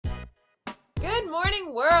Good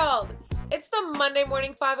morning, world! It's the Monday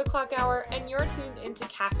morning 5 o'clock hour, and you're tuned into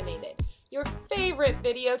Caffeinated, your favorite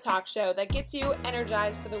video talk show that gets you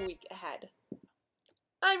energized for the week ahead.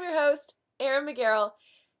 I'm your host, Erin McGarrell,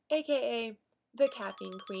 aka the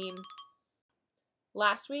Caffeine Queen.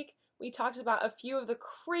 Last week, we talked about a few of the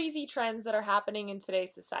crazy trends that are happening in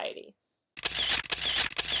today's society.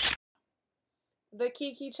 The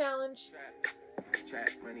Kiki Challenge,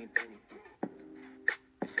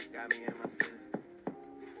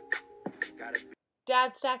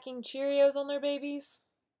 dad stacking Cheerios on their babies,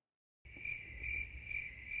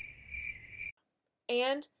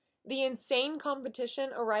 and the insane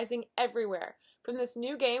competition arising everywhere from this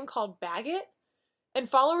new game called Bag It, and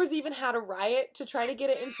followers even had a riot to try to get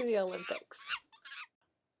it into the Olympics.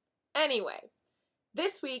 Anyway,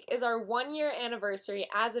 this week is our 1-year anniversary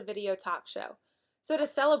as a video talk show. So to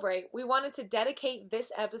celebrate, we wanted to dedicate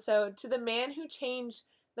this episode to the man who changed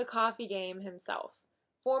the coffee game himself,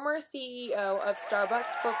 former CEO of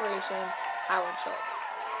Starbucks Corporation, Howard Schultz.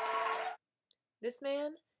 This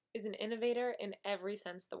man is an innovator in every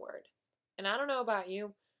sense of the word. And I don't know about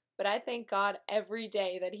you, but I thank God every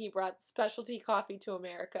day that he brought specialty coffee to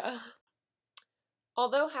America.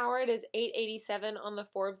 Although Howard is 887 on the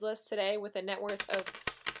Forbes list today with a net worth of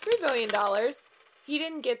 $3 billion, he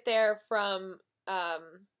didn't get there from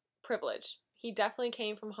privilege. He definitely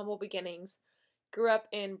came from humble beginnings. Grew up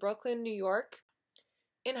in Brooklyn, New York.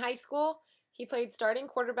 In high school, he played starting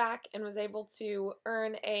quarterback and was able to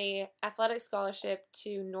earn an athletic scholarship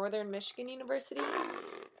to Northern Michigan University,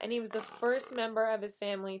 and he was the first member of his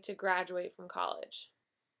family to graduate from college.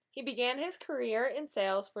 He began his career in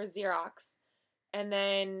sales for Xerox and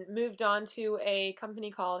then moved on to a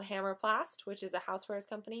company called Hammerplast, which is a housewares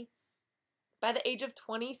company. By the age of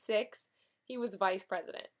 26, he was vice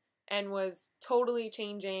president and was totally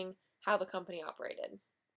changing how the company operated.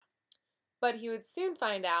 But he would soon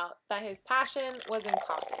find out that his passion was in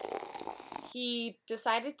coffee. He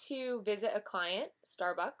decided to visit a client,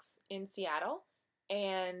 Starbucks, in Seattle,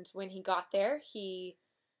 and when he got there, he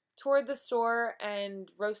toured the store and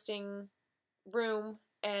roasting room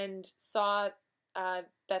and saw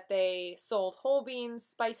that they sold whole beans,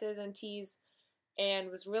 spices, and teas, and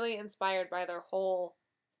was really inspired by their whole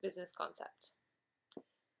business concept.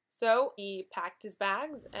 So he packed his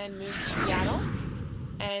bags and moved to Seattle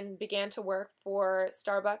and began to work for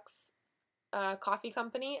Starbucks Coffee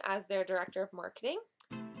Company as their director of marketing.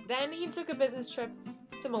 Then he took a business trip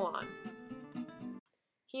to Milan.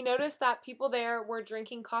 He noticed that people there were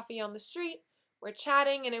drinking coffee on the street, were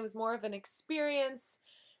chatting, and it was more of an experience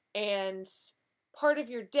and part of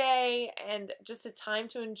your day and just a time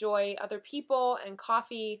to enjoy other people and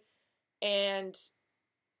coffee and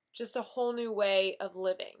just a whole new way of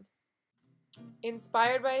living.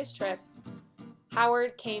 Inspired by his trip,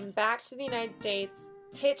 Howard came back to the United States,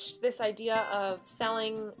 pitched this idea of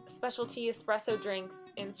selling specialty espresso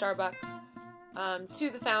drinks in Starbucks to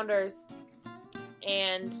the founders,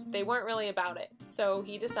 and they weren't really about it. So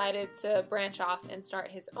he decided to branch off and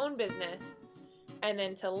start his own business, and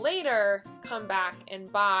then to later come back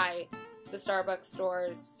and buy the Starbucks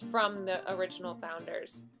stores from the original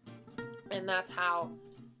founders. And that's how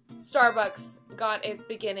Starbucks got its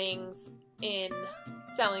beginnings in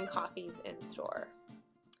selling coffees in store.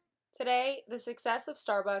 Today, the success of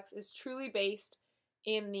Starbucks is truly based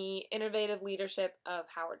in the innovative leadership of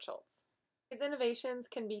Howard Schultz. His innovations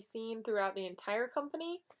can be seen throughout the entire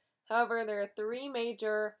company. However, there are 3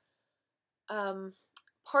 major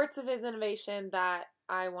parts of his innovation that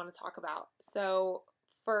I want to talk about. So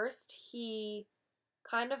first, he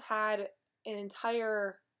kind of had an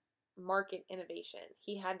entire market innovation.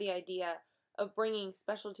 He had the idea of bringing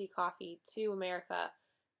specialty coffee to America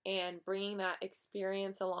and bringing that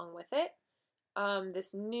experience along with it.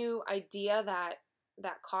 This new idea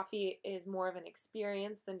that coffee is more of an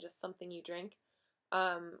experience than just something you drink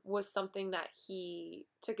was something that he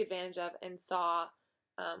took advantage of and saw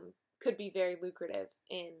could be very lucrative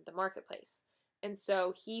in the marketplace. And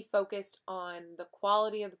so he focused on the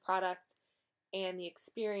quality of the product and the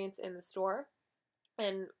experience in the store.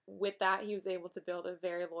 And with that, he was able to build a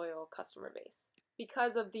very loyal customer base.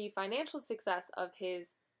 Because of the financial success of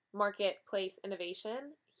his marketplace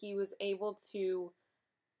innovation, he was able to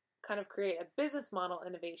kind of create a business model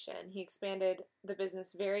innovation. He expanded the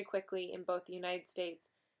business very quickly in both the United States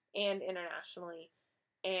and internationally,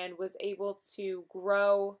 and was able to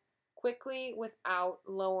grow quickly without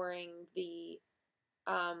lowering the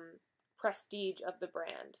prestige of the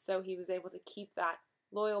brand. So he was able to keep that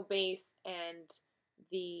loyal base and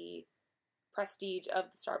the prestige of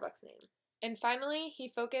the Starbucks name. And finally, he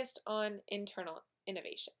focused on internal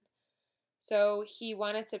innovation. So he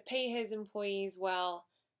wanted to pay his employees well,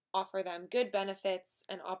 offer them good benefits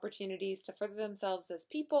and opportunities to further themselves as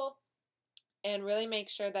people, and really make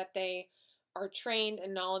sure that they are trained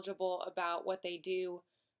and knowledgeable about what they do,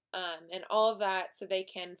 and all of that so they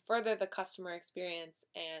can further the customer experience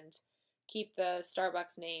and keep the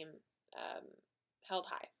Starbucks name held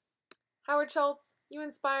high. Howard Schultz, you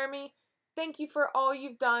inspire me. Thank you for all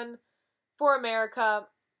you've done for America,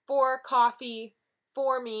 for coffee,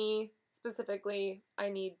 for me specifically. I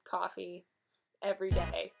need coffee every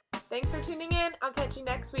day. Thanks for tuning in. I'll catch you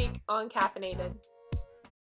next week on Caffeinated.